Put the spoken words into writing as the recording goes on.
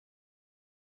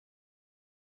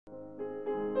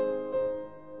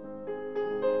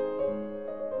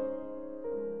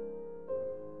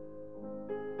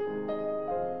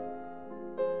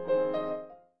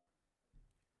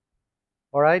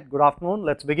All right, good afternoon.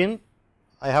 Let us begin.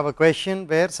 I have a question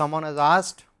where someone has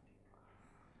asked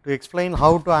to explain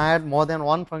how to add more than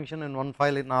one function in one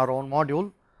file in our own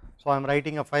module. So, I am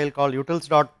writing a file called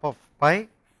utils.py.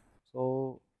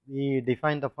 So, we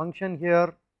define the function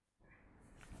here.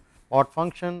 What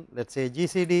function? Let us say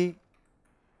GCD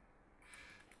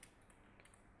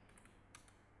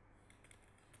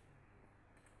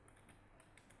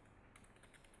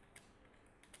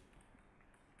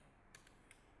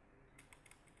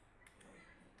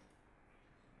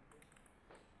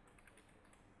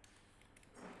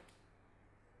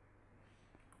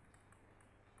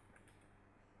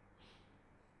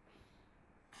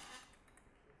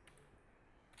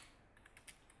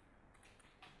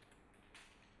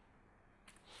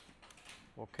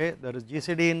okay, there is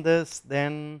GCD in this,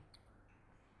 then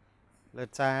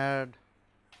let us add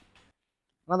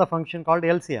another function called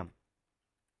LCM.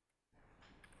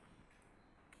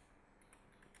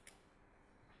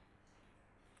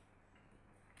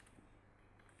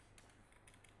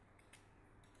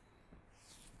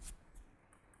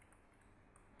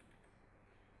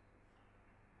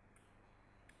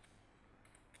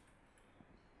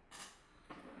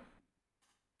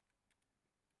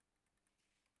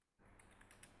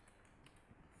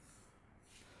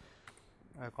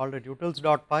 I called it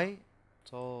utils.py.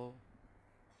 So,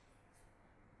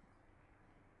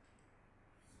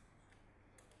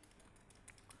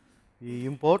 we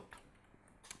import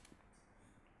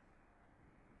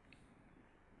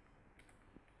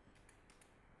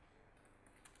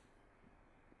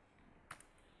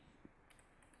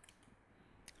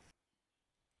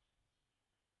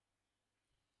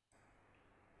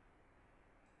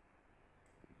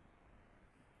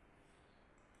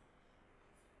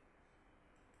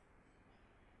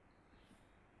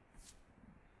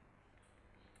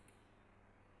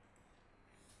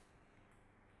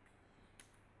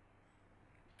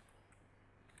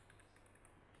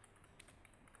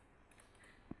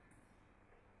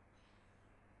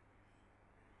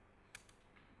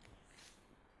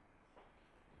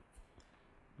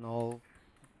now.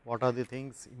 What are the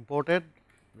things imported?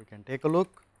 We can take a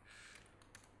look,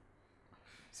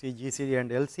 see GCD and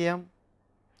LCM.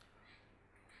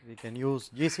 We can use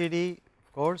GCD,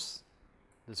 of course,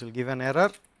 this will give an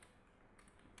error.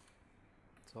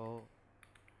 So,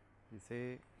 we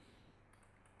say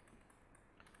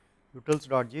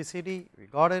utils.gcd, we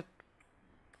got it.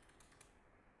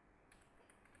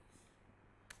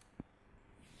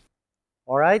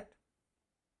 All right.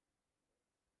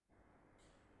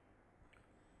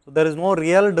 So, there is no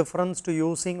real difference to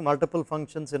using multiple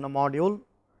functions in a module,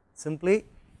 simply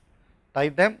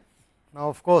type them. Now,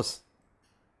 of course,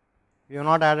 we have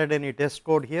not added any test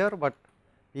code here, but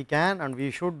we can and we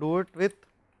should do it with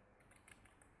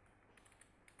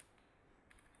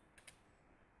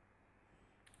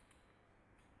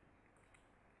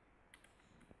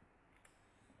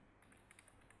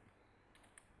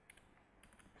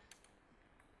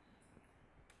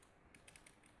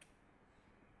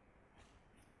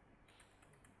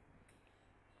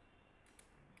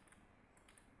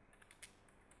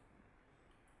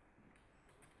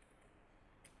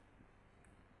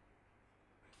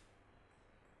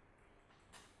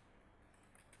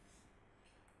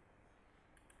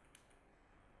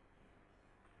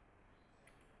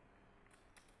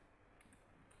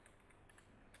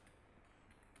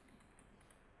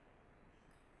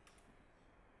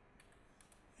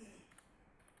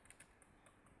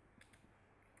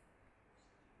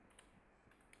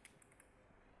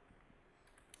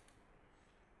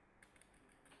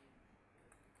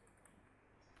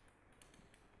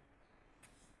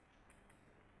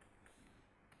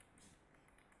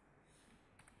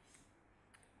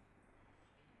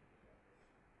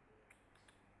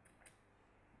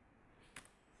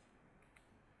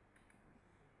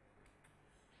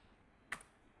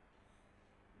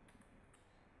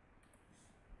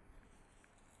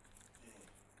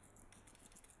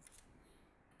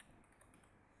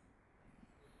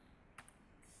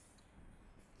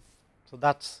so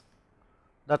that's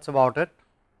about it.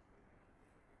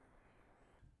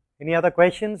 Any other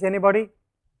questions, anybody?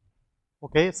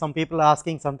 Okay, some people are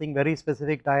asking something very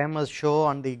specific, diameters show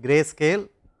on the gray scale.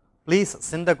 Please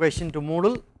send the question to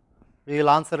Moodle, we will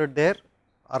answer it there,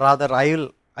 or rather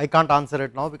I can't answer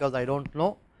it now because I don't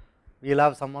know, we will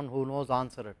have someone who knows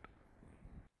answer it.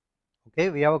 Okay,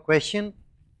 we have a question,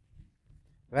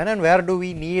 when and where do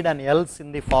we need an else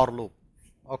in the for loop?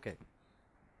 Okay.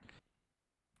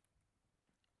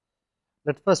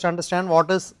 Let us first understand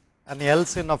what is an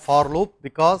else in a for loop,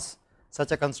 because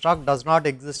such a construct does not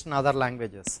exist in other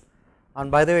languages,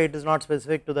 and by the way it is not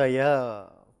specific to the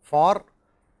for,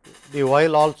 the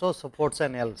while also supports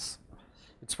an else.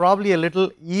 It is probably a little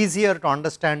easier to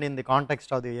understand in the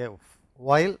context of the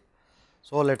while.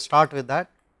 So, let us start with that.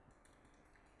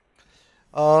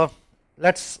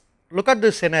 Let us look at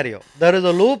this scenario. There is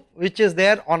a loop which is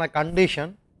there on a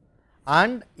condition,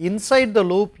 and inside the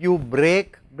loop you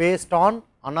break based on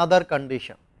another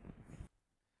condition.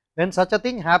 When such a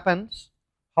thing happens,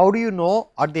 how do you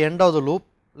know at the end of the loop?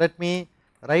 Let me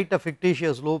write a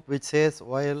fictitious loop which says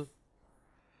while,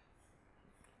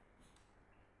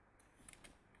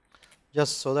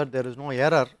 just so that there is no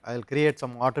error, I will create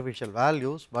some artificial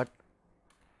values, but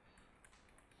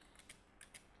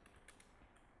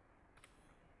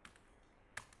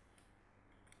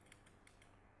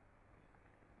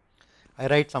I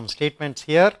write some statements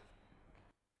here.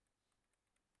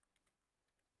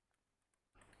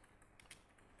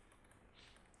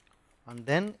 And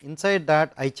then inside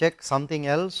that I check something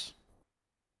else.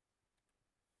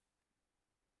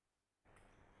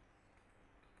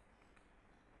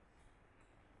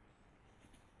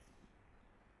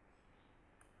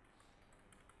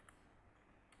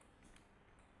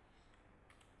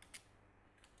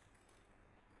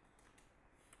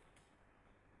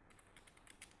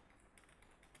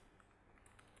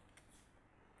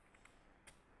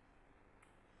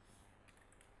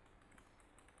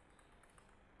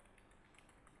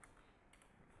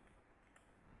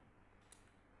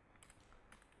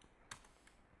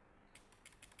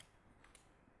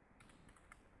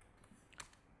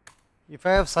 If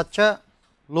I have such a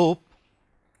loop,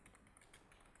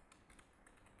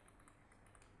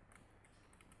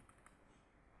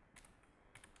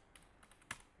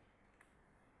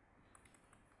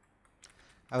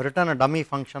 I have written a dummy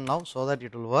function now, so that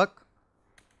it will work.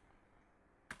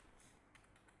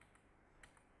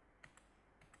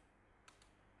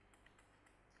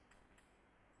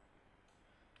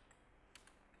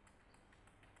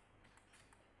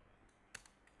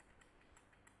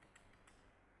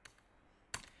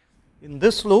 In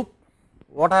this loop,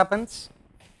 what happens?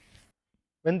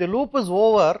 When the loop is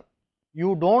over,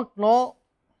 you do not know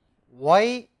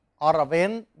why or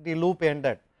when the loop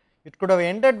ended. It could have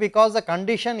ended because the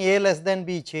condition a less than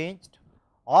b changed,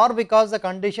 or because the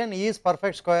condition is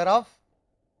perfect square of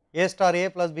a star a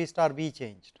plus b star b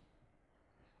changed.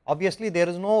 Obviously, there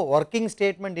is no working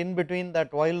statement in between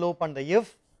that while loop and the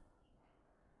if,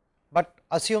 but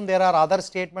assume there are other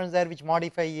statements there which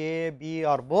modify a, b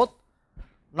or both.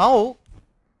 Now,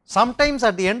 sometimes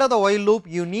at the end of the while loop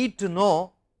you need to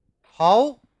know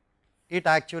how it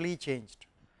actually changed,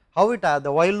 how it the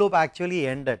while loop actually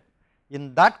ended.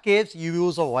 In that case you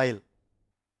use a while.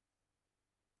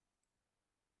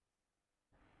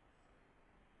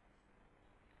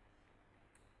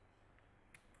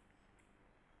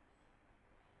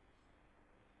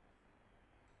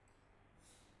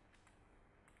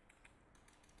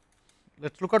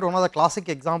 Let us look at one of the classic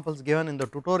examples given in the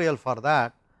tutorial for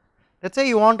that. Let us say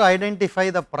you want to identify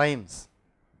the primes.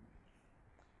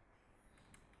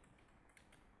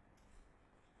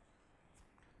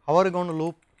 How are you going to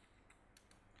loop?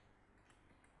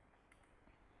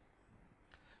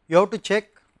 You have to check,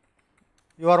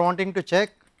 you are wanting to check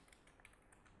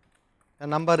a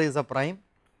number is a prime.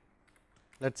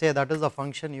 Let us say that is the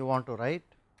function you want to write.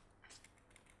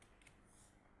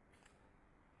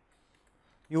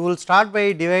 You will start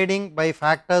by dividing by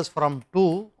factors from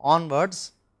 2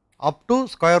 onwards up to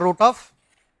square root of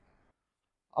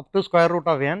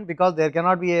n, because there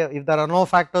cannot be a, if there are no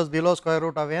factors below square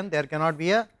root of n, there cannot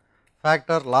be a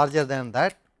factor larger than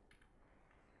that.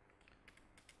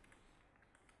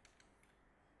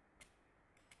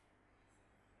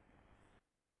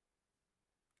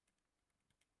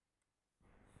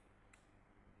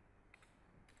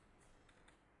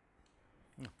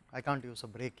 No, I can't use a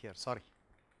break here, sorry.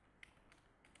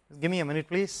 Just give me a minute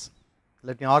please,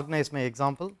 let me organize my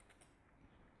example.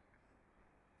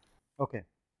 Okay,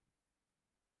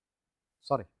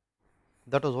 sorry,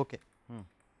 that was okay.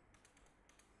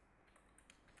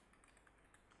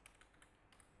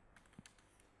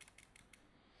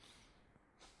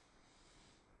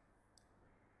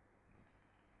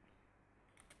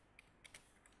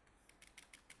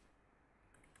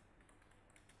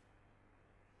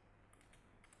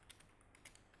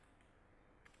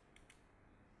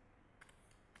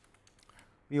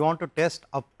 We want to test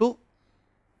up to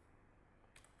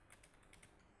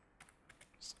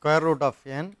square root of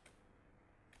n.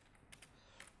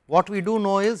 What we do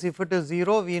know is, if it is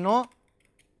 0, we know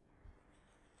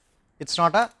it is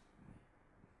not a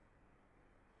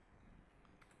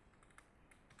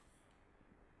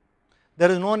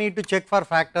there is no need to check for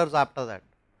factors after that.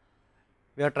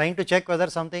 We are trying to check whether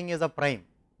something is a prime.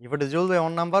 If it is used by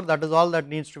one number, that is all that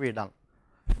needs to be done.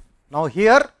 Now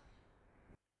here,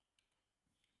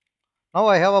 now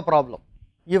I have a problem.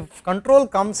 If control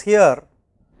comes here,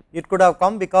 it could have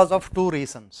come because of two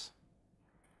reasons.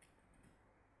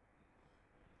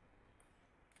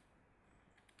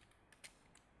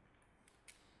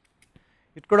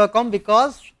 It could have come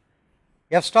because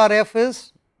f star f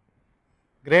is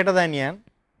greater than n,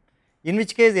 in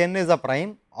which case n is a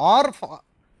prime, or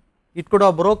it could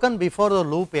have broken before the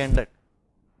loop ended.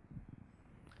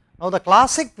 Now the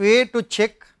classic way to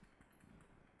check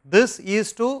this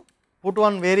is to put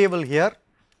one variable here,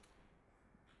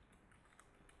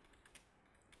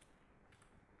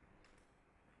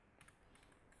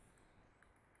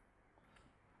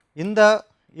 in the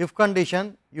if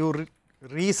condition you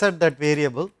reset that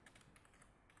variable,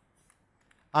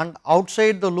 and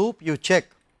outside the loop you check.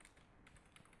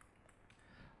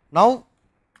 Now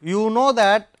you know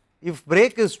that if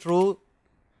break is true,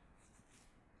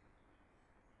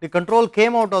 the control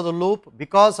came out of the loop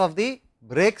because of the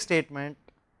break statement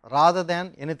rather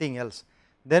than anything else.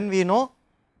 Then we know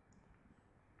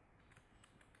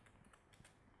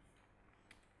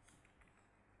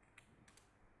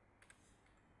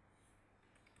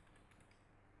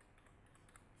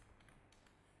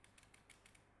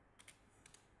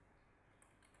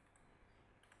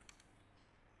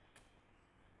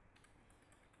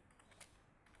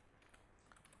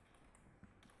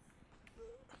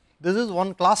this is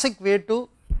one classic way to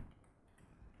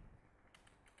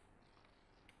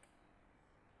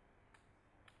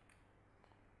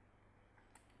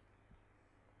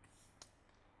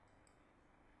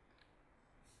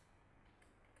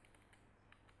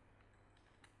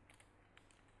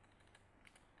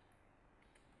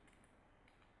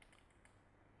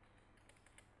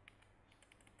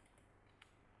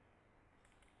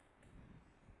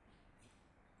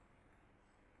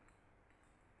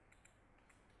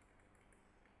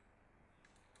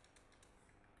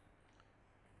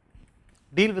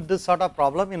deal with this sort of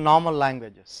problem in normal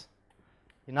languages.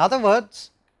 In other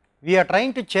words, we are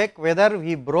trying to check whether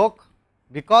we broke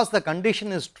because the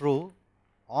condition is true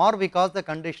or because the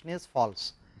condition is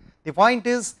false. The point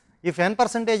is, if n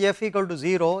percentage f equal to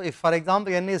 0, if for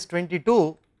example n is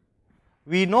 22,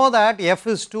 we know that f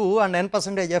is 2 and n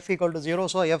percentage f equal to 0,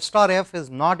 so f star f is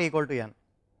not equal to n.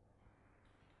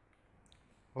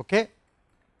 Okay.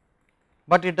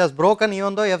 But it has broken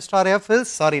even though f star f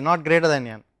is not greater than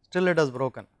n, still it has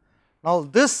broken. Now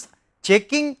this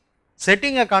checking,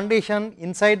 setting a condition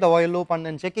inside the while loop and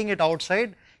then checking it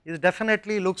outside is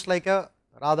definitely looks like a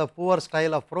rather poor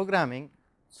style of programming.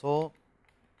 So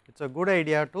it is a good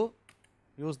idea to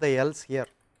use the else here.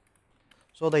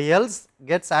 So the else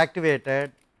gets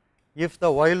activated if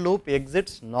the while loop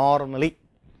exits normally.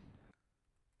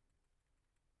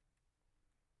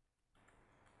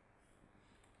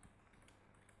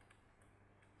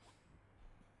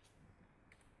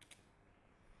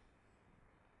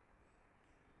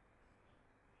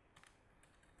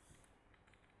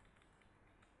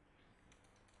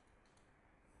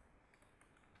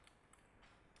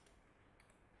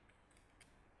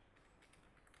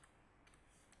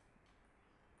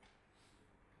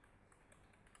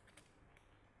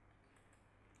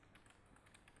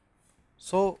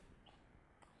 So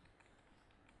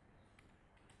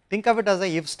think of it as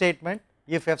a if statement.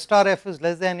 If f star f is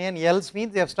less than n, else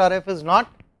means f star f is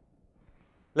not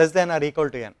less than or equal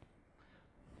to n,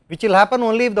 which will happen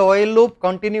only if the while loop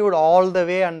continued all the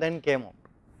way and then came out.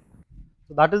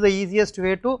 So that is the easiest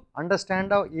way to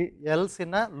understand else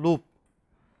in a loop.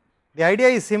 The idea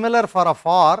is similar for a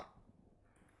for.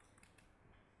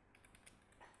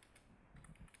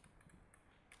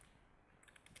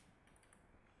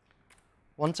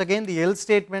 Once again, the else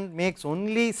statement makes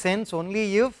only sense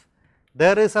only if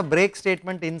there is a break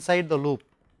statement inside the loop.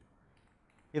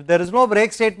 If there is no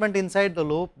break statement inside the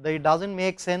loop, then it does not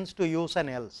make sense to use an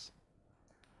else.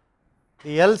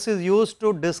 The else is used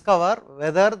to discover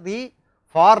whether the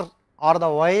for or the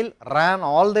while ran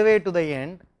all the way to the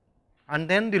end and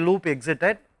then the loop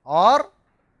exited, or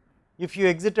if you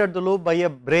exited the loop by a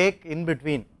break in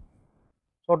between.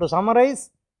 So to summarize,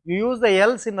 you use the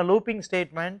else in the looping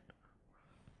statement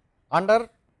under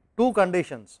two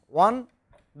conditions. One,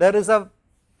 there is a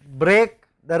break,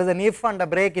 there is an if and a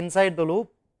break inside the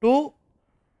loop. Two,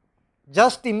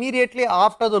 just immediately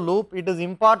after the loop, it is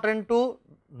important to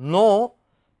know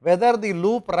whether the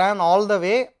loop ran all the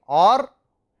way or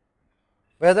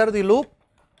whether the loop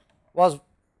was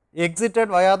exited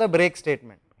via the break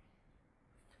statement.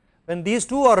 When these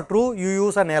two are true, you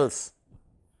use an else.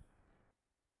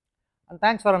 And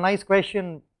thanks for a nice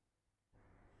question.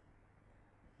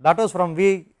 That was from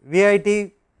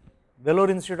VIT Vellore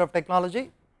Institute of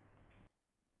Technology.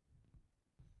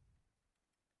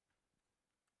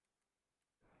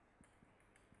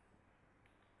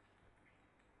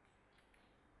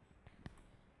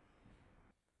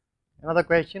 Another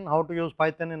question, how to use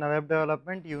Python in a web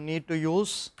development? You need to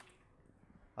use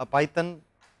a Python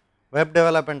web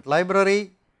development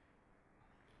library.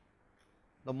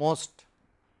 The most,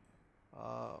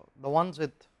 the ones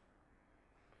with,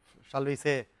 shall we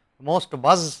say, most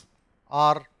buzz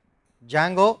are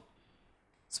Django,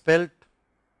 spelt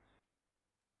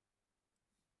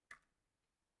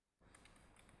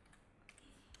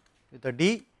with a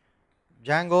D,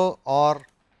 Django, or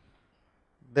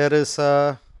there is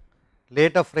a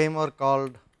later framework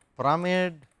called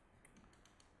Pyramid,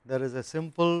 there is a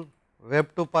simple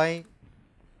Web2Py.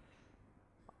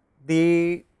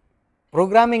 The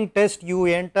programming test you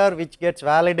enter which gets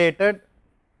validated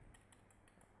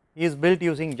is built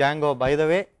using Django, by the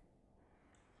way.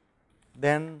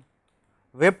 Then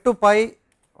Web2Py,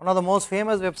 one of the most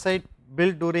famous website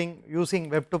built during using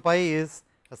Web2Py is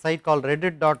a site called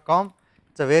reddit.com.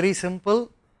 It is a very simple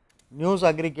news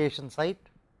aggregation site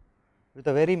with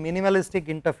a very minimalistic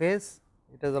interface.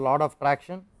 It has a lot of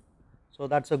traction. So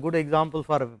that is a good example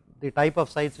for the type of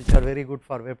sites which are very good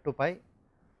for Web2Py.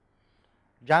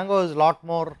 Django is a lot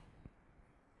more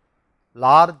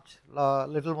large,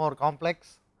 little more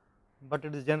complex, but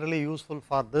it is generally useful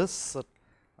for this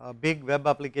big web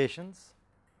applications.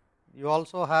 You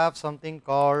also have something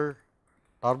called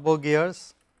Turbo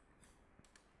Gears,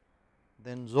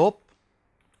 then Zope.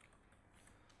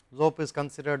 Zope is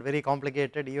considered very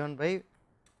complicated even by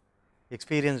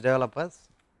experienced developers.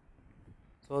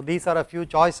 So these are a few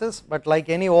choices, but like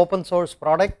any open source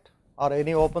product or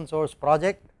any open source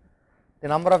project, the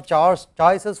number of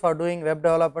choices for doing web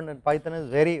development in Python is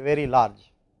very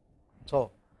large.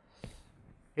 So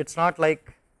it is not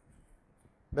like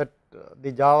that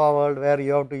the Java world where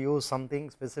you have to use something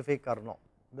specific or no.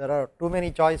 There are too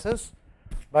many choices,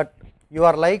 but you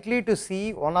are likely to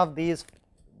see one of these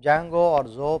Django or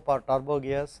Zope or Turbo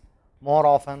Gears more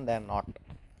often than not.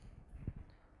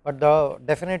 But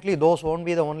definitely those won't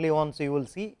be the only ones you will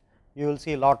see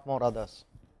a lot more others.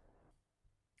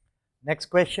 Next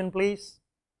question please.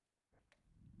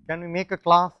 Can we make a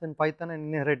class in Python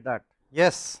and inherit that?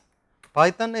 Yes,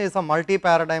 Python is a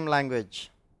multi-paradigm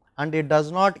language and it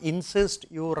does not insist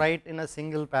you write in a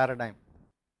single paradigm.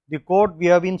 The code we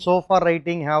have been so far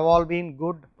writing have all been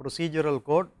good procedural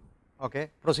code, okay,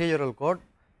 procedural code.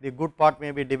 The good part may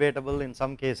be debatable in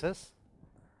some cases.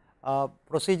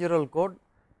 Procedural code,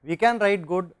 we can write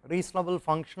good reasonable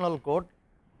functional code,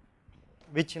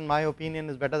 which in my opinion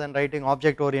is better than writing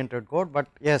object oriented code, but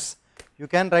yes, you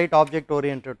can write object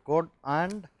oriented code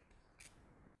and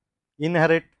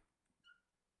inherit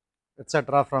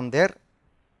etc. from there.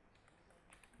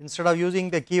 Instead of using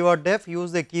the keyword def,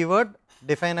 use the keyword,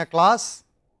 define a class.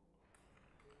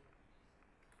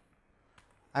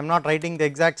 I am not writing the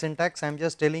exact syntax, I am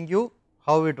just telling you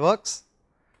how it works.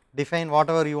 Define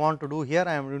whatever you want to do here,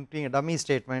 I am doing a dummy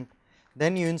statement.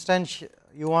 Then you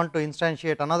want to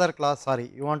instantiate another class,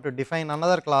 you want to define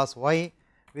another class y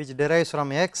which derives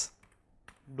from x,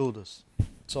 do this.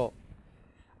 So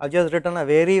I have just written a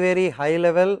very high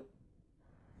level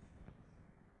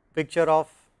picture of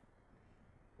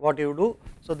what you do.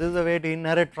 So this is a way to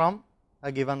inherit from a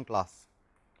given class.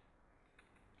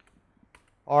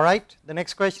 Alright, the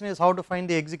next question is how to find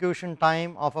the execution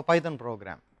time of a Python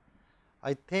program.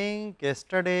 I think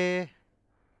yesterday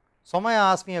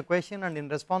Somaya asked me a question and in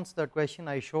response to that question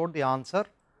I showed the answer,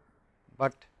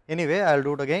 but anyway I will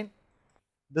do it again.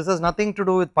 This has nothing to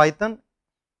do with Python.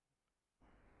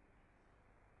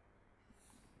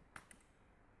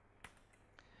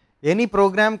 Any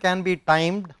program can be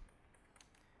timed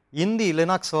in the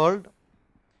Linux world.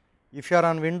 If you are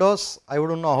on Windows, I would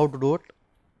not know how to do it.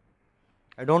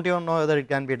 I do not even know whether it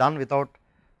can be done without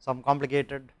some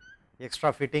complicated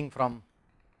extra fitting from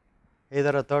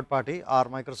either a third party or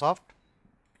Microsoft.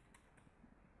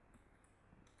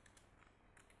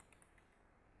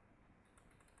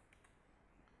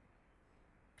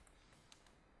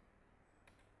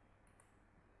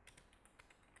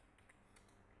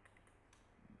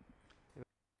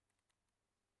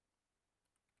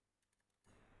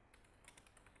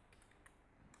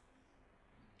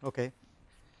 Okay.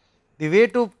 The way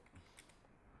to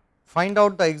find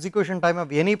out the execution time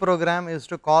of any program is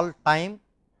to call time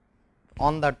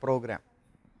on that program.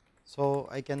 So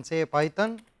I can say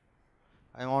Python,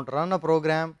 I want to run a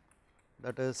program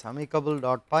that is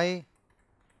amicable.py.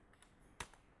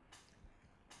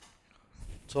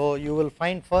 So, you will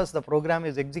find first the program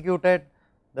is executed,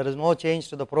 there is no change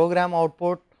to the program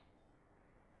output.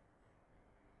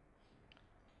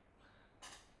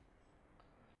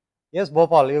 Yes,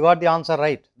 Bhopal, you got the answer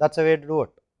right, that is the way to do it.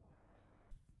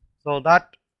 So, that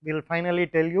will finally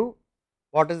tell you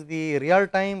what is the real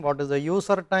time, what is the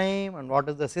user time and what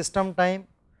is the system time.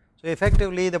 So,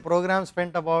 effectively the program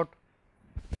spent about,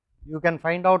 you can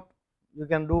find out, you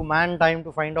can do man time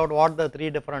to find out what the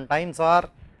 3 different times are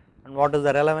and what is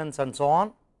the relevance and so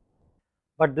on,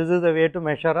 but this is the way to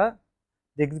measure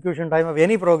the execution time of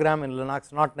any program in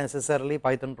Linux, not necessarily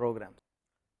Python programs.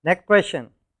 Next question,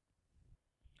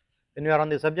 when you are on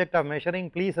the subject of measuring,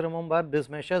 please remember this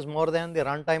measures more than the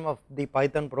runtime of the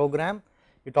Python program,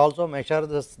 it also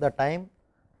measures the time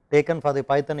taken for the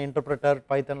Python interpreter,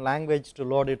 Python language to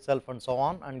load itself and so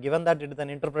on, and given that it is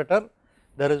an interpreter,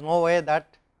 there is no way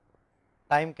that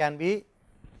time can be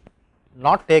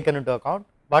not taken into account,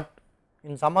 but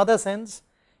in some other sense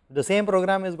if the same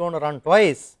program is going to run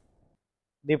twice,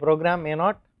 the program may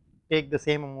not take the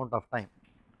same amount of time.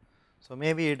 So,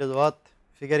 maybe it is worth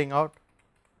figuring out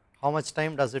how much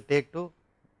time does it take to.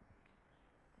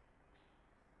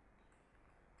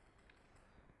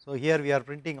 So, here we are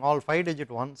printing all 5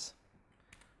 digit ones,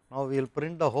 now we will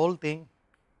print the whole thing.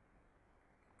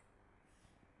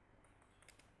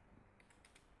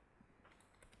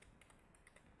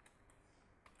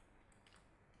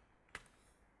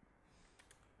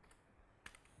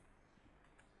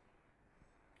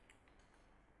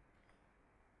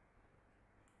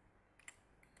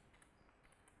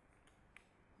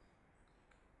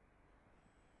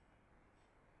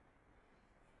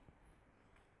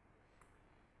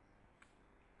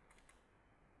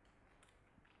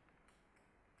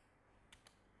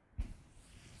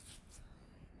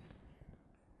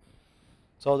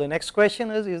 So, the next question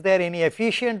is there any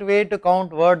efficient way to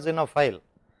count words in a file?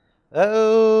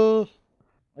 Well,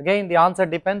 again the answer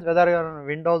depends whether you are on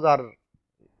Windows or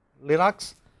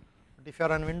Linux, but if you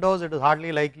are on Windows it is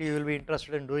hardly likely you will be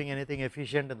interested in doing anything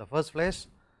efficient in the first place.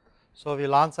 So, we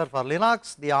will answer for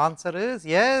Linux, the answer is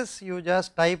yes, you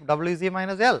just type WC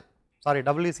minus L, sorry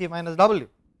WC minus W.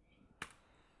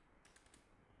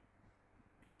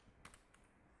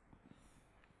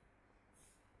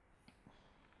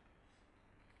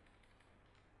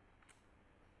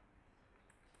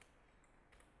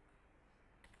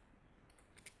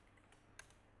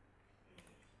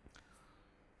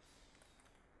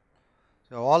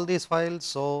 So, all these files,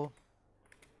 so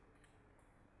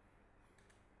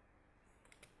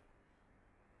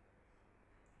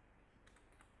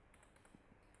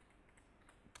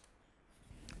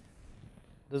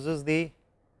this is the,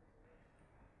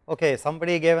 okay,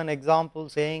 somebody gave an example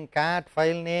saying cat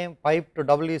file name pipe to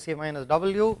WC minus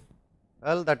W,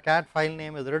 well that cat file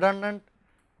name is redundant,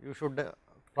 you should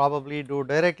probably do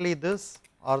directly this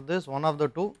or this, one of the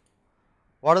two.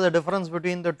 What is the difference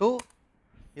between the two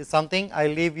is something I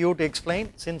will leave you to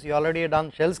explain, since you already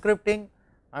done shell scripting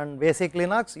and basic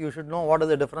Linux, you should know what is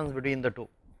the difference between the two.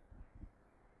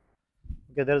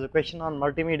 Okay, there is a question on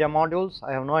multimedia modules,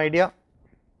 I have no idea,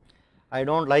 I do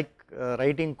not like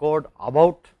writing code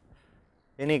about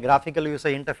any graphical user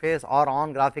interface or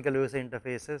on graphical user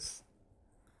interfaces.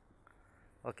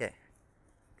 Okay,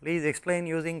 please explain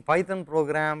using Python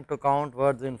program to count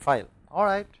words in file.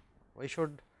 Alright, why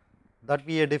should that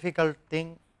be a difficult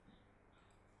thing?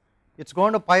 It is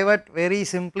going to pivot very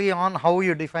simply on how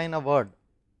you define a word.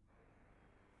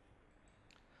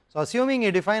 So, assuming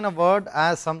you define a word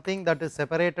as something that is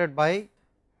separated by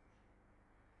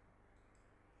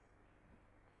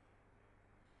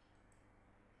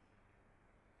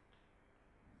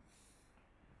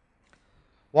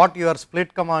what your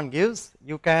split command gives,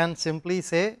 you can simply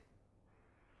say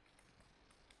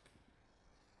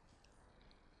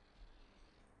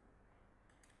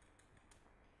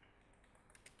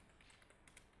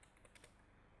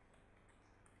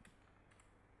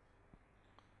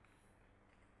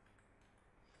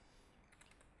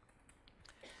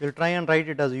we will try and write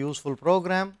it as a useful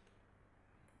program.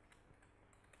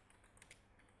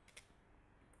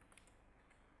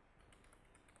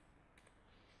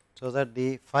 So, that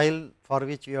the file for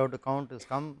which we have to count is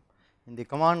come in the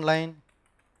command line.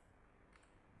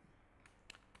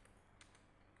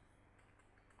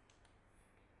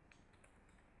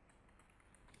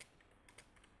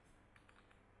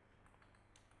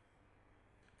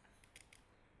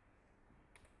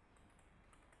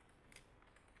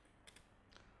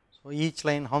 So, each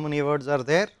line how many words are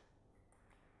there?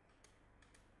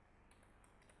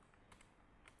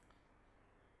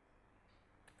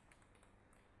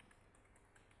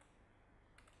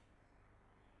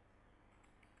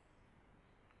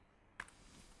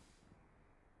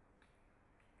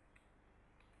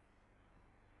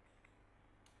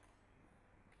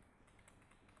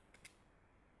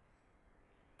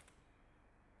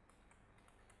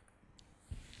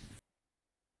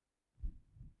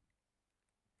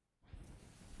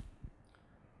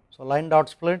 So, line dot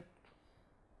split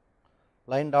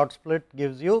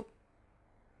gives you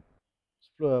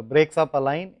breaks up a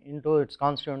line into its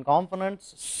constituent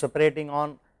components, separating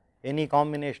on any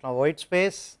combination of white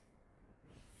space.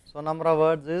 So, number of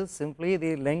words is simply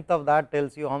the length of that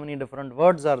tells you how many different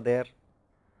words are there,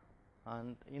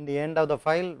 and in the end of the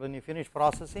file when you finish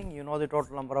processing you know the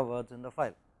total number of words in the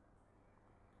file.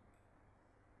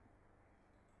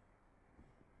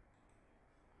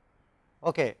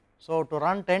 Okay. So, to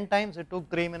run 10 times it took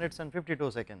 3 minutes and 52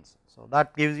 seconds. So,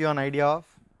 that gives you an idea of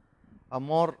a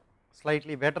more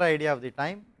slightly better idea of the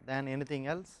time than anything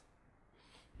else.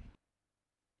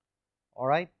 All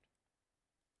right.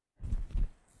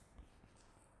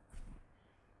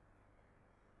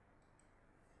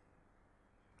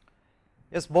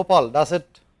 Yes, Bhopal,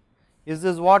 is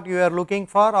this what you are looking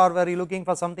for, or were you looking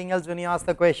for something else when you asked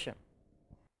the question?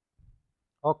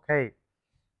 Okay.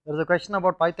 There is a question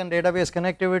about Python database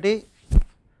connectivity.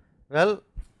 Well,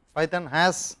 Python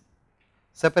has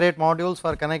separate modules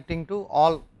for connecting to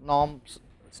all norms,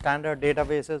 standard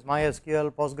databases,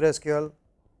 MySQL, PostgreSQL,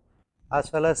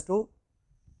 as well as to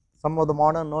some of the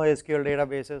modern NoSQL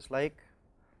databases like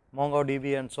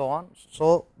MongoDB and so on.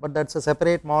 So, but that is a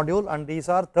separate module, and these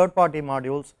are third party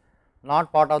modules,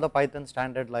 not part of the Python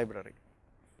standard library.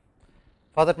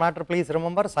 For that matter, please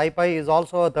remember SciPy is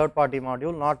also a third party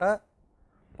module, not a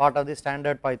part of the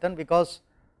standard Python, because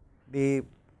the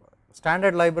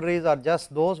standard libraries are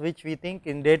just those which we think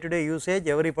in day to day usage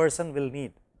every person will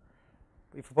need.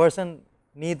 If a person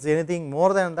needs anything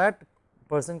more than that,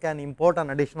 person can import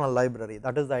an additional library,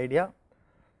 that is the idea.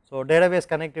 So, database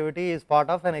connectivity is part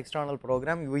of an external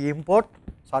program, you import,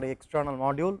 external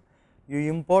module, you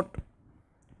import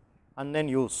and then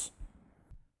use.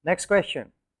 Next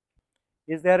question,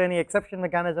 is there any exception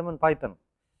mechanism in Python?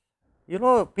 You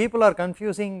know, people are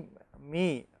confusing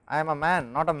me, I am a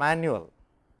man, not a manual.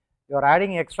 You are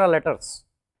adding extra letters.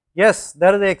 Yes,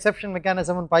 there is an exception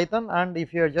mechanism in Python, and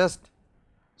if you just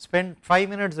spend 5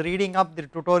 minutes reading up the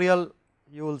tutorial,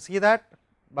 you will see that,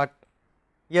 but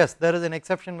yes, there is an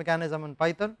exception mechanism in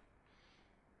Python.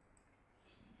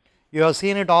 You have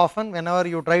seen it often whenever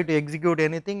you try to execute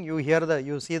anything,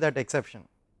 you see that exception.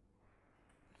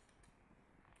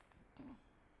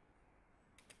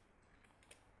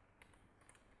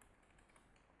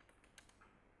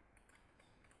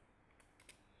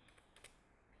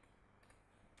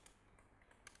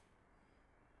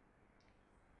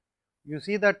 You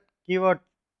see that keyword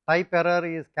type error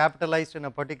is capitalized in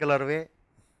a particular way.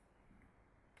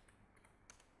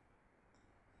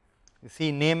 You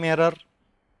see name error.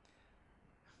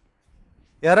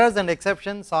 Errors and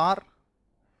exceptions are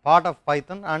part of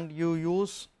Python, and you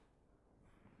use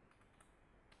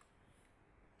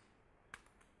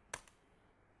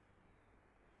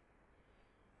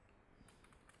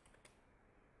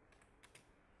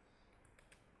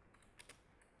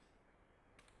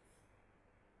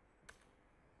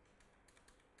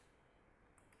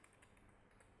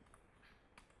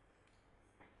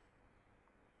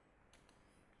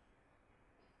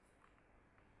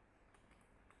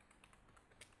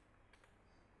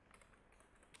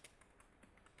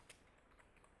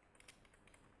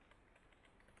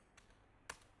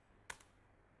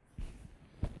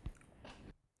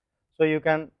so you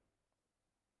can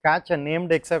catch a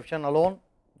named exception alone,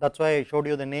 that is why I showed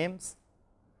you the names.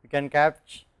 You can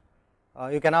catch,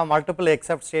 you can have multiple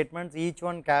except statements, each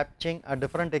one catching a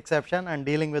different exception and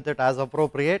dealing with it as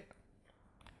appropriate.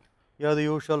 You have the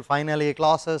usual finally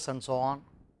clauses and so on.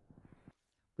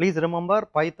 Please remember,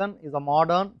 Python is a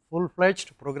modern full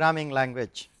fledged programming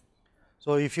language.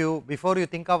 So, if you before you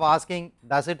think of asking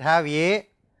does it have A,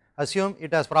 assume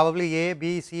it has probably A,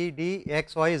 B, C, D,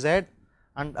 X, Y, Z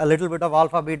and a little bit of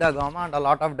alpha, beta, gamma and a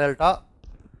lot of delta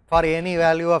for any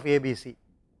value of A, B, C.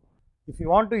 If you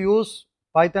want to use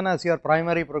Python as your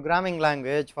primary programming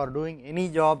language for doing any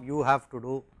job you have to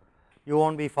do, you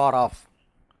will not be far off.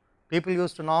 People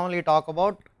used to normally talk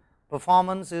about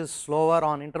performance is slower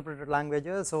on interpreted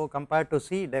languages, so compared to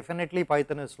C definitely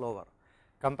Python is slower,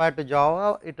 compared to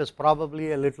Java it is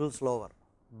probably a little slower,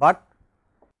 but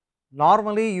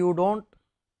normally you do not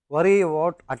worry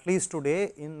about, at least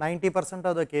today in 90%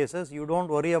 of the cases you do not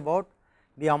worry about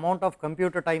the amount of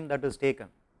computer time that is taken.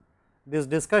 This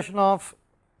discussion of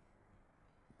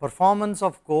performance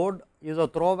of code is a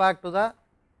throwback to the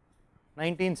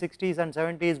 1960s and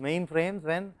 70s mainframes,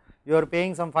 when you are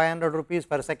paying some 500 rupees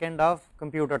per second of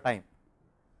computer time.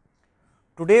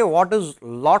 Today what is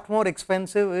lot more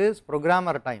expensive is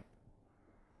programmer time.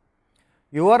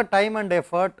 Your time and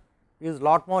effort is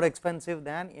lot more expensive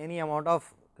than any amount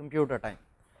of computer time.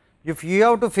 If you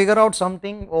have to figure out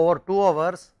something over 2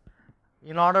 hours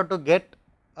in order to get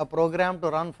a program to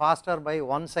run faster by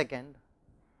 1 second,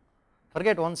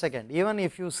 forget 1 second, even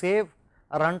if you save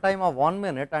a runtime of 1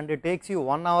 minute and it takes you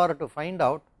 1 hour to find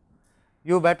out,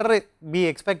 you better be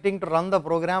expecting to run the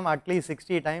program at least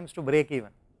 60 times to break even.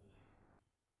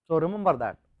 So, remember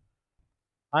that.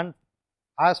 And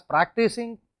as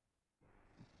practicing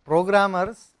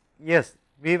programmers, yes,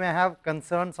 we may have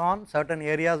concerns on certain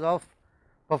areas of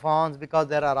performance because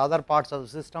there are other parts of the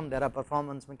system, there are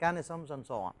performance mechanisms and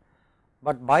so on.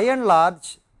 But by and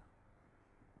large,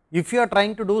 if you are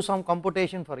trying to do some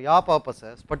computation for your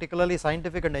purposes, particularly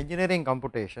scientific and engineering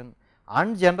computation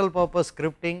and general purpose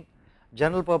scripting,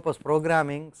 general purpose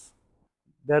programmings,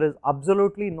 there is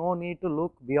absolutely no need to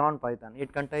look beyond Python.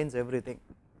 It contains everything.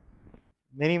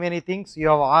 Many things you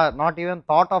have not even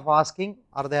thought of asking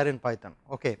are there in Python.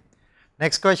 Okay.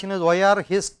 Next question is, why are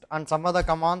hist and some other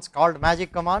commands called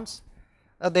magic commands?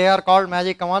 They are called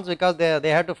magic commands because they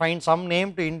have to find some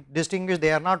name to distinguish.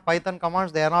 They are not Python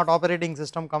commands, they are not operating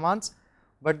system commands,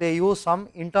 but they use some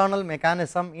internal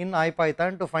mechanism in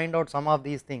IPython to find out some of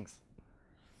these things.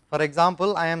 For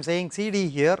example, I am saying cd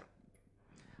here,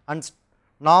 and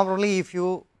normally if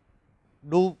you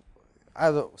do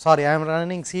sorry, I am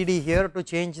running cd here to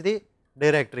change the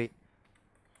directory,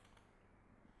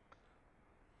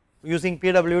 using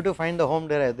pw to find the home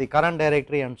directory, the current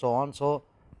directory and so on. So,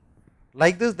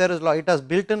 like this there is it has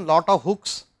built in lot of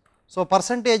hooks. So,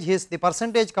 percentage is the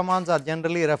percentage commands are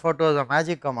generally referred to as the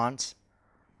magic commands,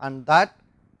 and that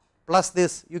plus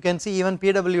this you can see even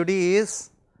pwd is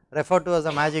referred to as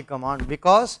a magic command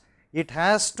because it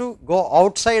has to go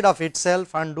outside of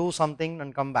itself and do something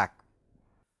and come back.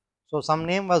 So, some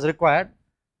name was required,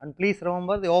 and please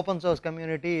remember the open source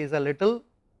community is a little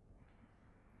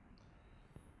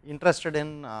interested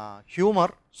in humor.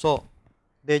 So,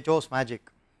 they chose magic.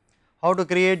 How to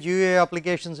create GUI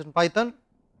applications in Python?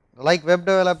 Like web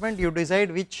development, you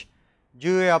decide which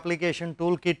GUI application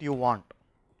toolkit you want.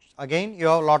 Again, you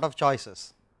have a lot of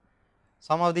choices.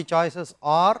 Some of the choices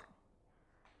are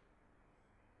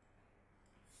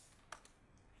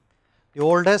the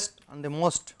oldest and the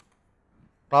most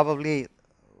probably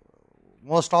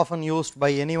most often used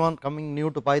by anyone coming new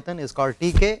to Python is called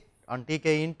TK and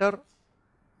TK Inter.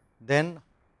 Then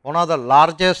one of the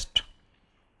largest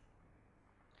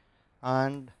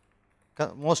and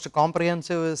most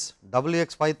comprehensive is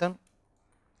WX Python.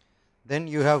 Then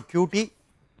you have Qt.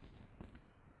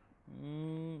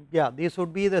 Yeah, these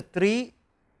would be the 3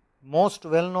 most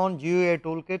well known GUI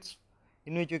toolkits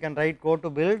in which you can write code to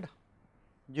build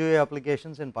GUI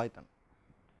applications in Python.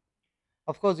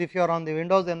 Of course, if you are on the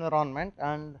Windows environment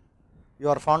and you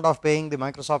are fond of paying the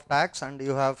Microsoft tax and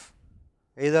you have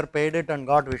either paid it and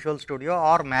got Visual Studio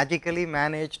or magically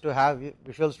managed to have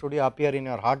Visual Studio appear in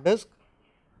your hard disk,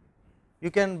 you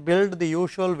can build the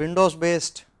usual Windows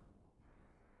based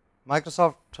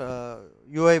Microsoft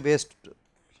UI based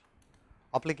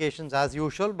applications as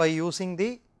usual by using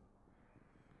the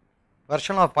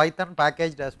version of Python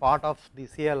packaged as part of the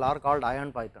CLR called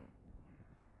IronPython.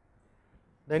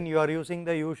 Then you are using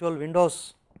the usual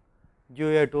Windows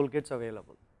GUI toolkits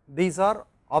available. These are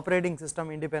operating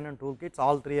system independent toolkits,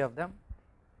 all 3 of them,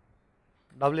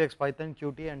 WX Python,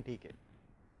 Qt and TK.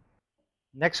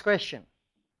 Next question.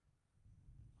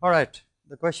 Alright,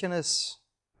 the question is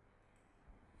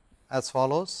as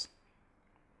follows.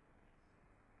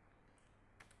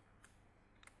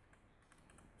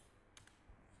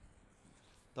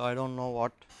 Though I do not know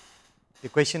what the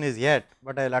question is yet,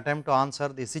 but I will attempt to answer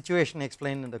the situation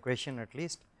explained in the question at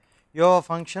least. You have a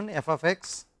function f of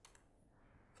x.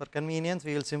 For convenience,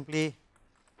 we will simply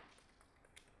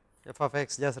f of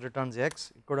x just returns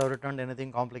x, it could have returned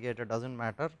anything complicated, does not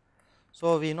matter.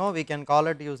 So, we know we can call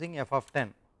it using f of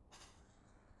 10.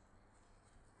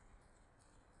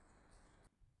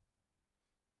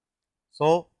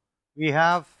 So, we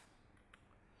have,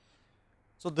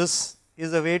 so this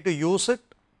is a way to use it.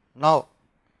 Now,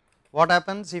 what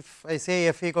happens if I say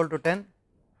f equal to 10?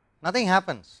 Nothing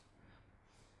happens,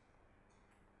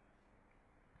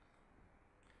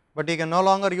 but you can no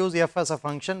longer use f as a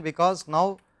function because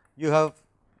now you have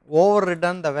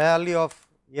overridden the value of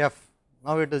f.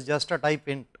 Now, it is just a type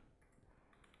int.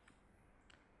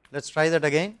 Let us try that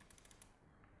again.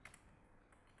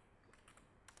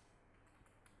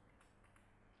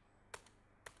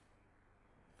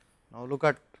 Now, look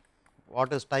at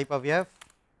what is type of f,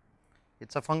 it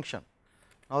is a function.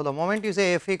 Now, the moment you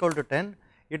say f equal to 10,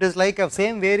 it is like a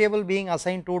same variable being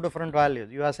assigned 2 different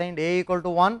values. You assigned a equal to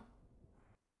 1,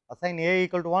 assign a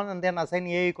equal to 1 and then assign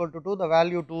a equal to 2, the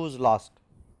value 2 is lost.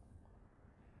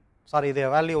 Sorry, the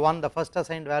value 1, the first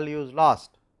assigned value is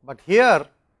lost, but here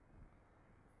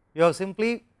you have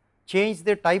simply change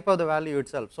the type of the value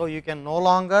itself. So, you can no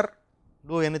longer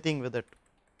do anything with it.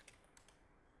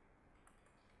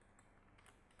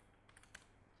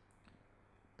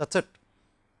 That is it.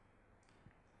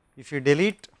 If you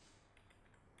delete,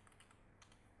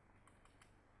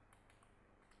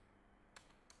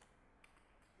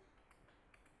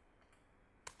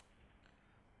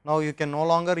 now you can no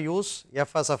longer use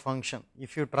f as a function.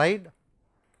 If you tried,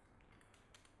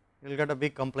 you will get a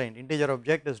big complaint, integer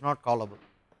object is not callable.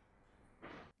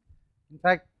 In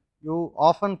fact, you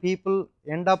often people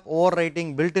end up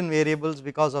overwriting built-in variables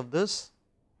because of this.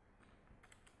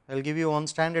 I will give you one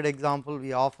standard example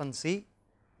we often see.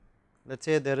 Let us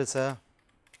say there is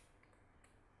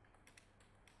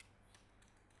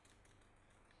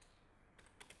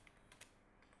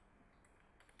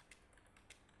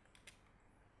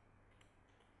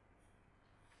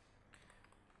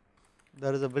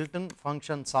a built-in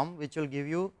function sum which will give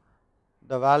you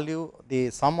the value, the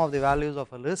sum of the values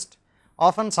of a list.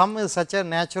 Often sum is such a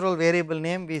natural variable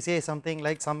name, we say something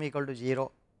like sum equal to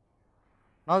 0.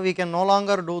 Now we can no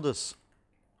longer do this,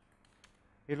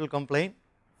 it will complain,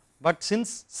 but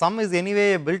since sum is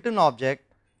anyway a built-in object,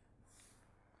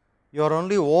 you are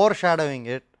only overshadowing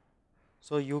it.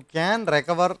 So you can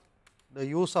recover the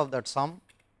use of that sum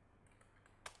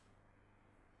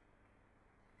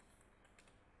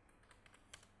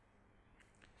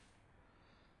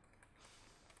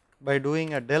by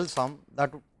doing a del sum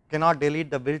that cannot delete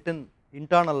the built-in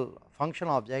internal function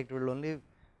object, it will only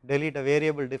delete a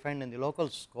variable defined in the local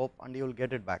scope and you will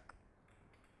get it back.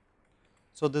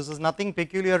 So this is nothing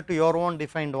peculiar to your own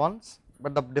defined ones,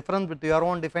 but the difference with your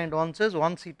own defined ones is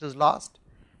once it is lost,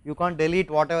 you can't delete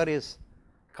whatever is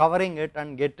covering it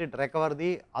and get it recover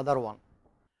the other one.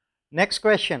 Next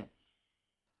question.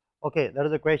 Okay, there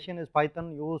is a question, is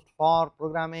Python used for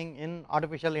programming in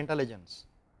artificial intelligence?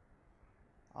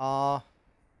 I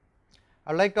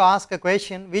would like to ask a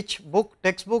question, which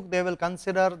textbook they will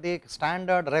consider the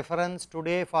standard reference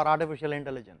today for artificial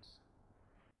intelligence?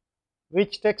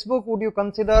 Which textbook would you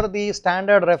consider the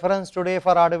standard reference today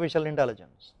for artificial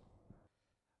intelligence?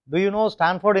 Do you know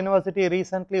Stanford University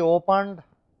recently opened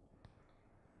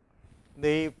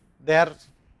their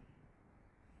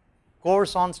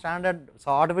course on standard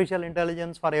artificial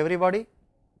intelligence for everybody?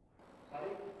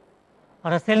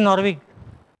 Russell Norvig.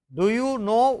 Do you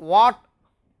know what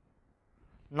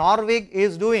Norvig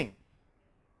is doing?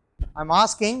 I am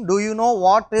asking, do you know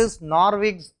what is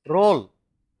Norvig's role?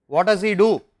 What does he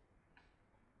do?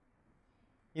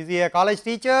 Is he a college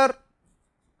teacher?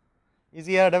 Is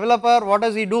he a developer? What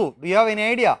does he do? Do you have any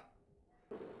idea?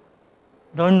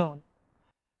 Don't know.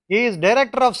 He is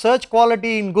director of search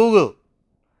quality in Google,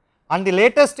 and the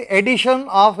latest edition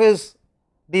of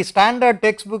the standard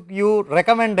textbook you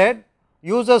recommended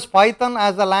uses Python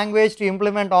as the language to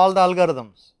implement all the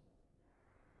algorithms.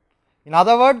 In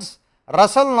other words,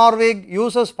 Russell Norvig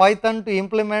uses Python to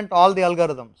implement all the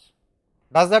algorithms.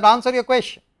 Does that answer your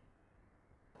question?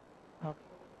 Okay.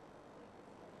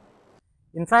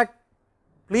 In fact,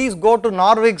 please go to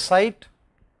Norvig's site,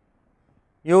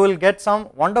 you will get some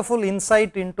wonderful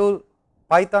insight into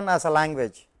Python as a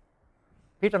language,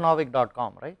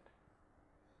 peternorvig.com, right.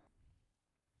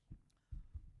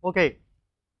 Okay.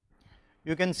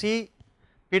 You can see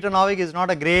Peter Norvig is not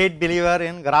a great believer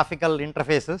in graphical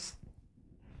interfaces.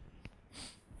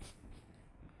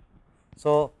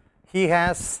 So he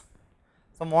has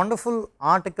some wonderful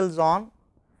articles on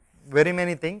very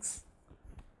many things.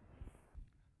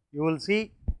 You will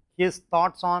see his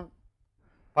thoughts on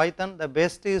Python. The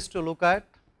best is to look at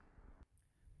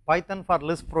Python for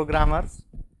Lisp programmers.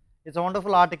 It is a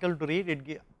wonderful article to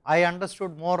read. I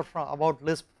understood more about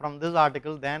Lisp from this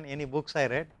article than any books I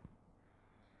read.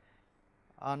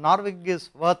 Norvig is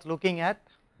worth looking at,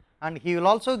 and he will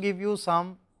also give you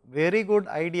some very good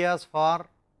ideas for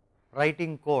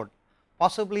writing code.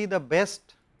 Possibly the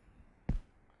best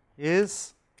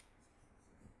is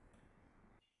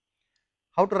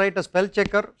how to write a spell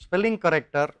checker, spelling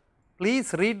corrector.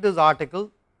 Please read this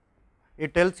article.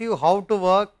 It tells you how to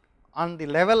work on the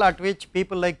level at which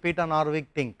people like Peter Norvig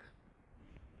think.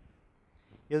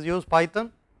 He has used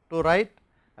Python to write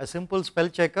a simple spell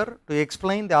checker to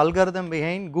explain the algorithm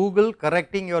behind Google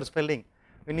correcting your spelling.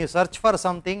 When you search for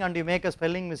something and you make a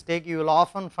spelling mistake, you will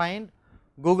often find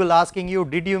Google asking you,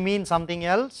 did you mean something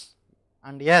else?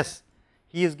 And yes,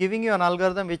 he is giving you an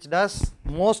algorithm which does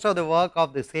most of the work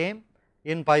of the same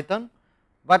in Python,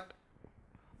 but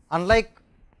unlike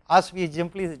us, we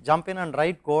simply jump in and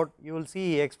write code. You will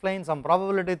see he explains some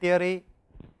probability theory,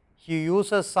 he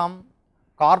uses some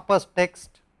corpus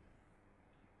text,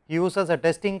 he uses a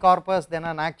testing corpus, then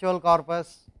an actual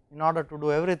corpus in order to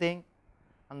do everything,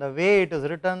 and the way it is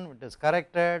written, it is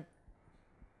corrected.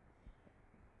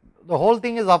 The whole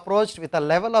thing is approached with a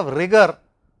level of rigor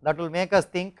that will make us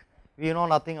think we know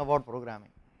nothing about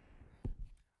programming.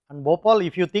 And Bhopal,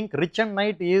 if you think Rich and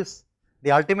Knight is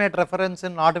the ultimate reference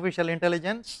in artificial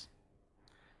intelligence,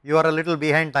 you are a little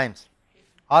behind times,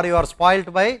 or you are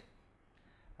spoilt by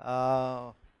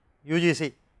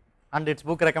UGC and its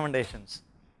book recommendations.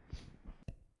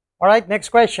 Alright, next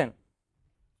question.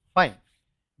 Fine.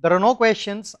 There are no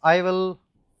questions. I will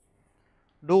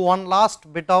do one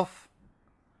last bit of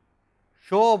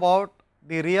show about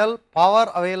the real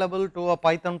power available to a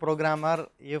Python programmer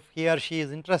if he or she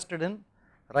is interested in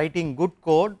writing good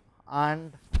code.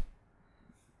 And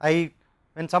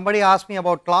when somebody asked me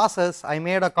about classes, I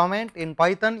made a comment. In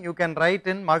Python you can write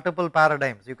in multiple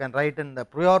paradigms. You can write in the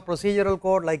pure procedural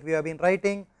code like we have been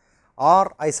writing,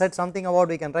 or I said something about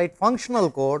we can write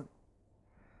functional code.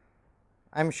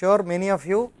 I am sure many of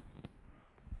you,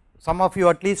 some of you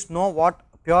at least know what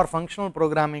pure functional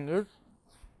programming is,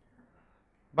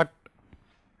 but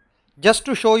just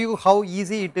to show you how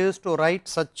easy it is to write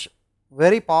such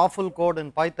very powerful code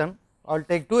in Python, I will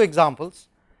take two examples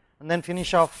and then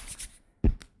finish off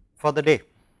for the day.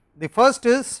 The first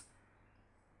is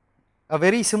a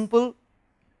very simple,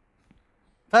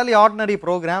 fairly ordinary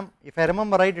program. If I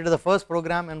remember right, it is the first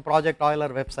program in Project Euler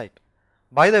website.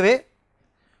 By the way,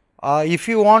 if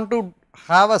you want to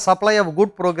have a supply of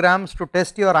good programs to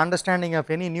test your understanding of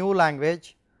any new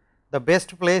language, the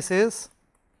best place is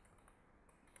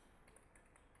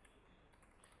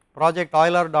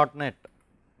projecteuler.net.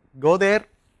 Go there,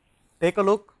 take a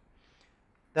look.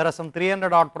 There are some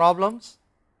 300 odd problems.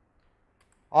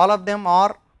 All of them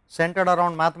are centered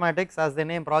around mathematics, as the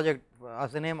name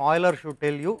Euler should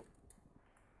tell you,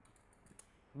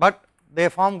 but they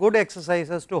form good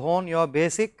exercises to hone your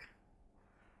basic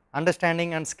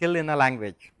understanding and skill in a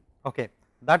language. Okay.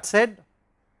 That said,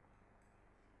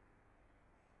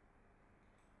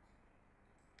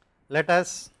 let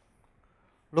us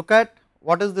look at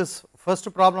what is this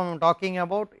first problem I am talking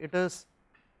about. It is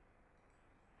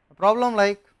a problem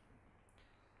like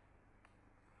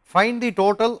find the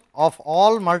total of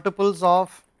all multiples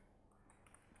of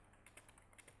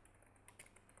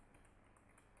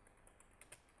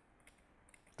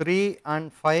three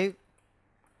and 5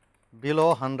 below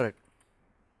 100.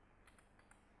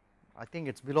 I think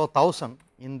it is below 1000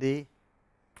 in the,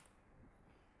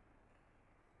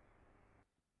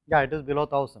 yeah, it is below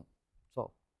 1000.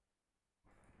 So,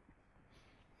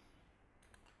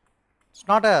 it is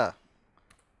not a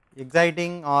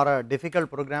exciting or a difficult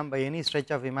program by any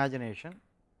stretch of imagination,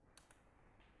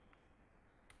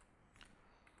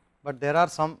 but there are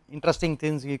some interesting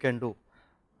things you can do.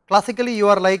 Classically you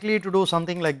are likely to do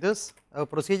something like this. A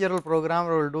procedural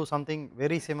programmer will do something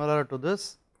very similar to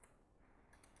this.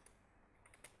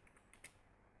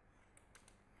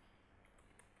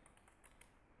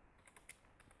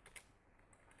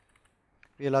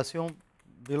 We will assume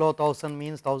below 1000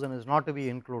 means 1000 is not to be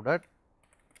included.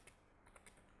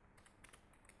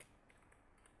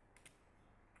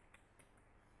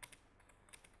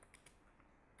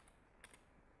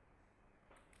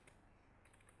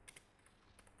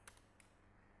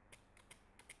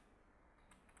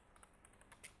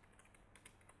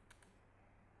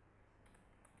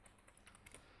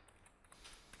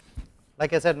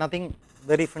 Like I said, nothing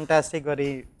very fantastic,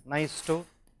 very nice to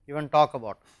even talk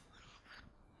about.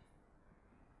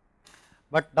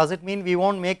 But does it mean we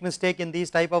will not make mistake in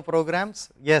these type of programs?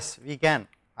 Yes, we can.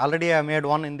 Already I have made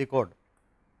one in the code,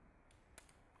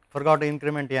 forgot to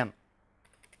increment n.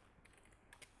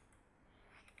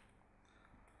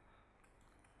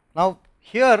 Now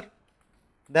here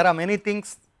there are many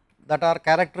things that are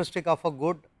characteristic of a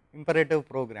good imperative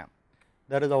program.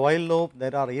 There is a while loop,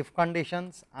 there are if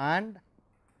conditions, and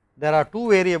there are two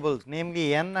variables,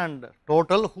 namely n and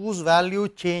total, whose value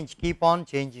keep on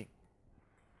changing.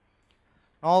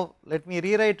 Now let me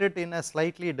rewrite it in a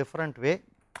slightly different way.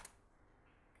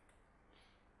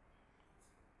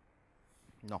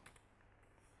 No.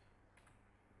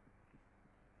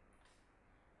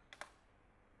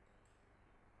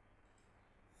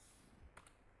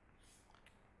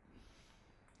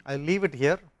 I will leave it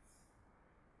here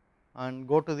and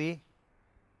go to the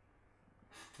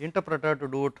interpreter to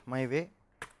do it my way.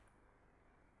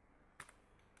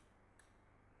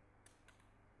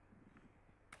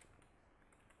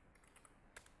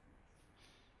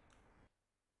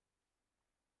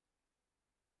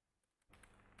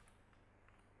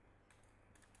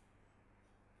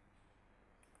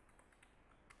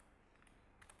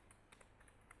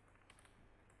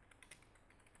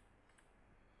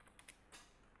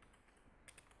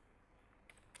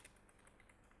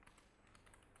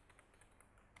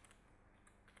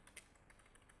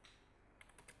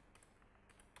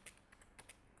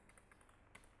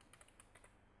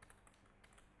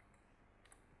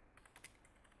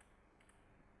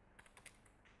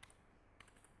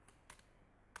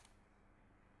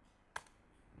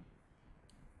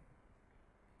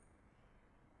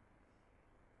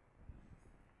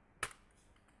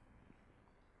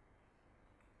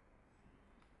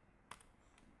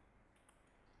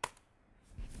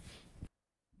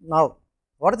 Now,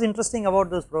 what is interesting about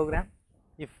this program?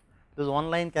 If this one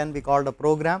line can be called a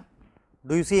program,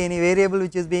 do you see any variable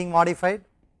which is being modified?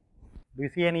 Do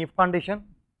you see any if condition?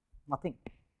 Nothing.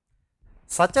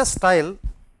 Such a style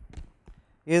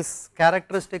is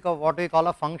characteristic of what we call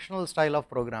a functional style of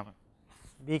programming.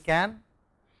 We can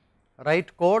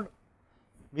write code,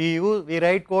 we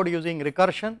write code using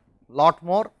recursion lot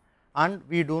more, and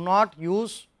we do not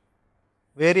use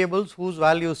variables whose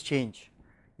values change.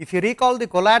 If you recall the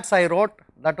collapse I wrote,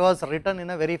 that was written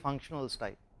in a very functional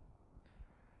style.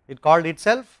 It called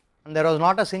itself and there was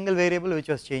not a single variable which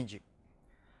was changing.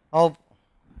 Now,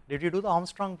 did you do the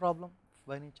Armstrong problem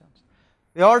by any chance?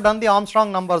 We all done the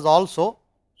Armstrong numbers also.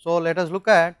 So, let us look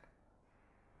at,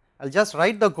 I will just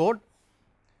write the code.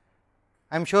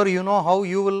 I am sure you know how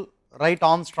you will write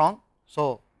Armstrong.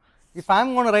 So, if I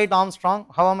am going to write Armstrong,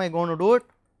 how am I going to do it?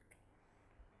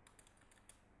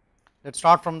 Let us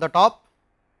start from the top.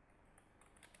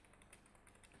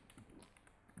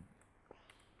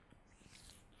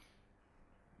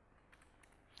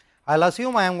 I will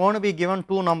assume I am going to be given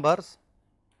two numbers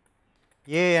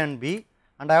A and B,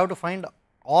 and I have to find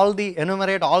all the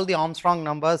enumerate all the Armstrong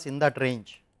numbers in that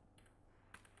range.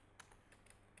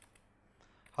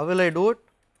 How will I do it?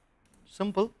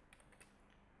 Simple.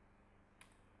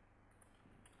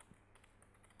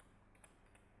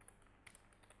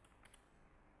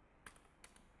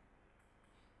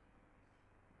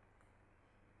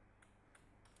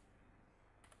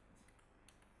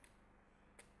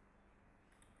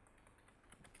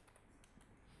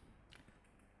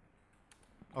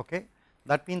 Okay.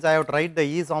 That means I have to write the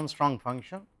is Armstrong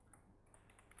function.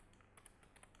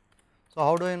 So,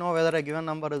 how do I know whether a given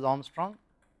number is Armstrong?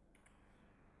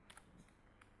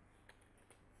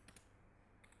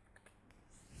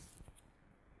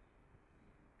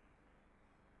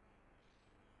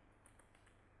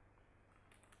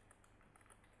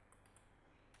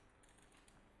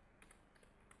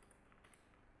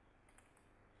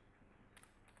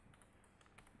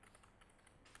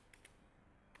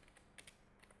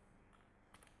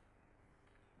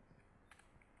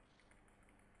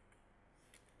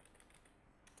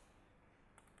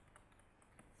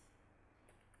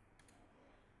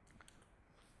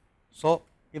 So,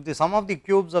 if the sum of the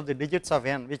cubes of the digits of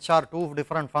n, which are two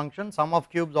different functions, sum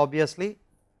of cubes obviously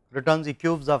returns the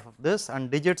cubes of this and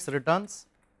digits returns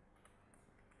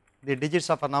the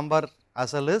digits of a number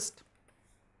as a list.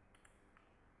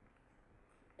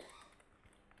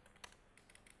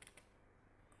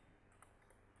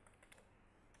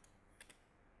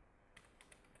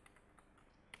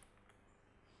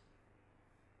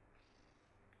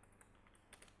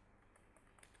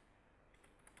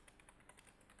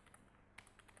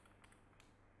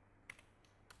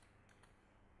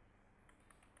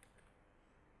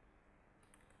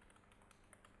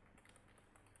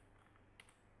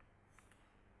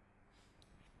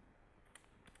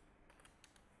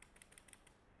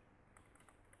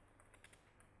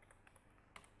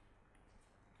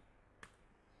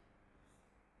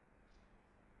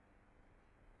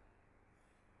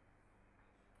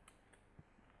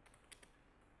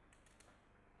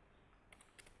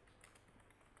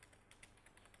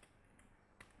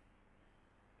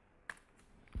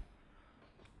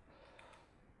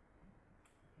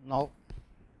 Now,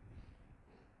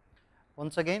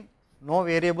 once again no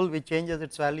variable which changes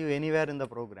its value anywhere in the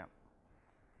program.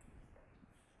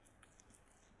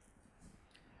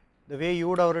 The way you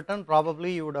would have written,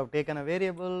 probably you would have taken a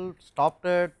variable, stopped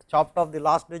it, chopped off the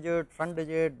last digit, front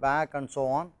digit, back and so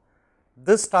on.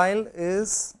 This style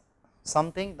is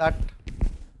something that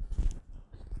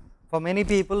for many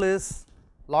people is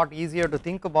lot easier to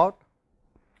think about.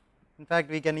 In fact,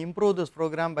 we can improve this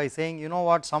program by saying, you know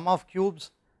what, sum of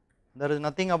cubes, there is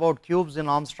nothing about cubes in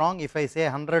Armstrong. If I say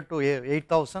 100 to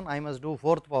 8000, I must do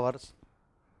fourth powers.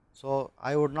 So,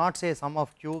 I would not say sum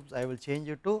of cubes, I will change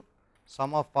it to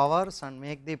sum of powers and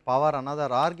make the power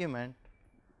another argument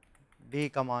d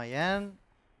comma n,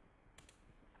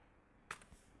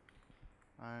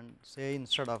 and say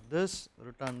instead of this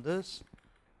return this,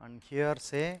 and here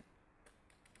say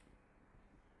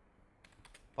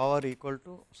power equal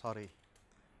to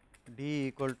d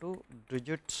equal to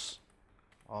digits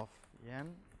of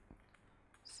n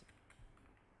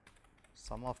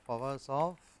sum of powers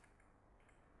of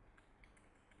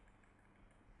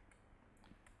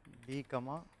d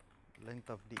comma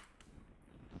length of d.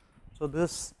 So,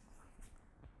 this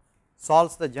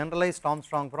solves the generalized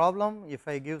Armstrong problem. If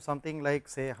I give something like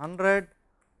say 100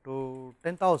 to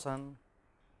 10,000,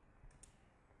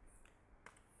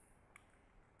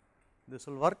 this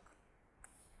will work.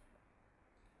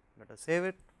 Let us save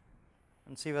it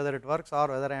and see whether it works or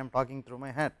whether I am talking through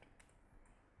my head.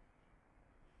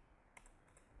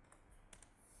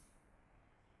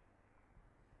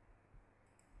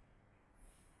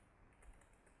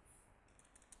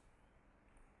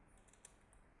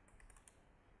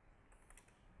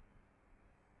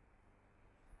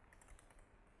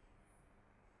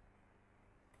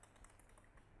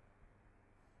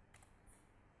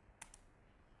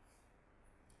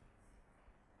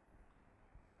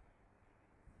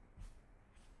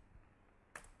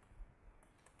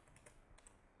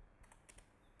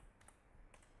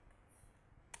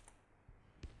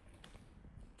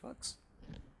 works.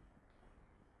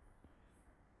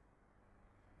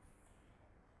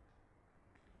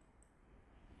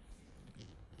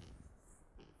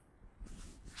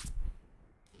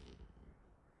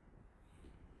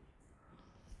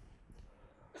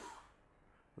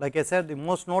 Like I said, the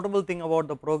most notable thing about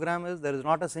the program is there is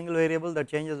not a single variable that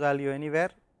changes value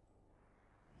anywhere.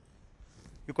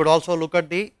 You could also look at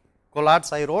the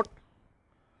collards I wrote.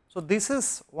 So, this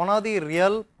is one of the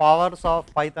real powers of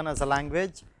Python as a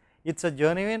language. It is a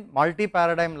genuine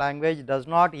multi-paradigm language, does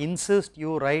not insist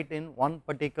you write in one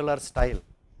particular style.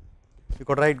 You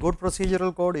could write good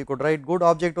procedural code, you could write good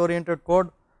object oriented code,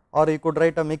 or you could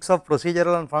write a mix of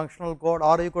procedural and functional code,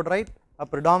 or you could write a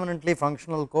predominantly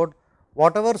functional code,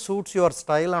 whatever suits your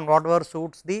style and whatever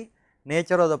suits the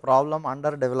nature of the problem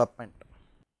under development.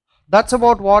 That is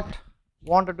about what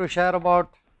wanted to share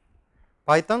about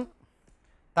Python.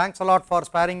 Thanks a lot for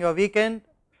sparing your weekend.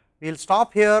 We will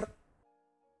stop here.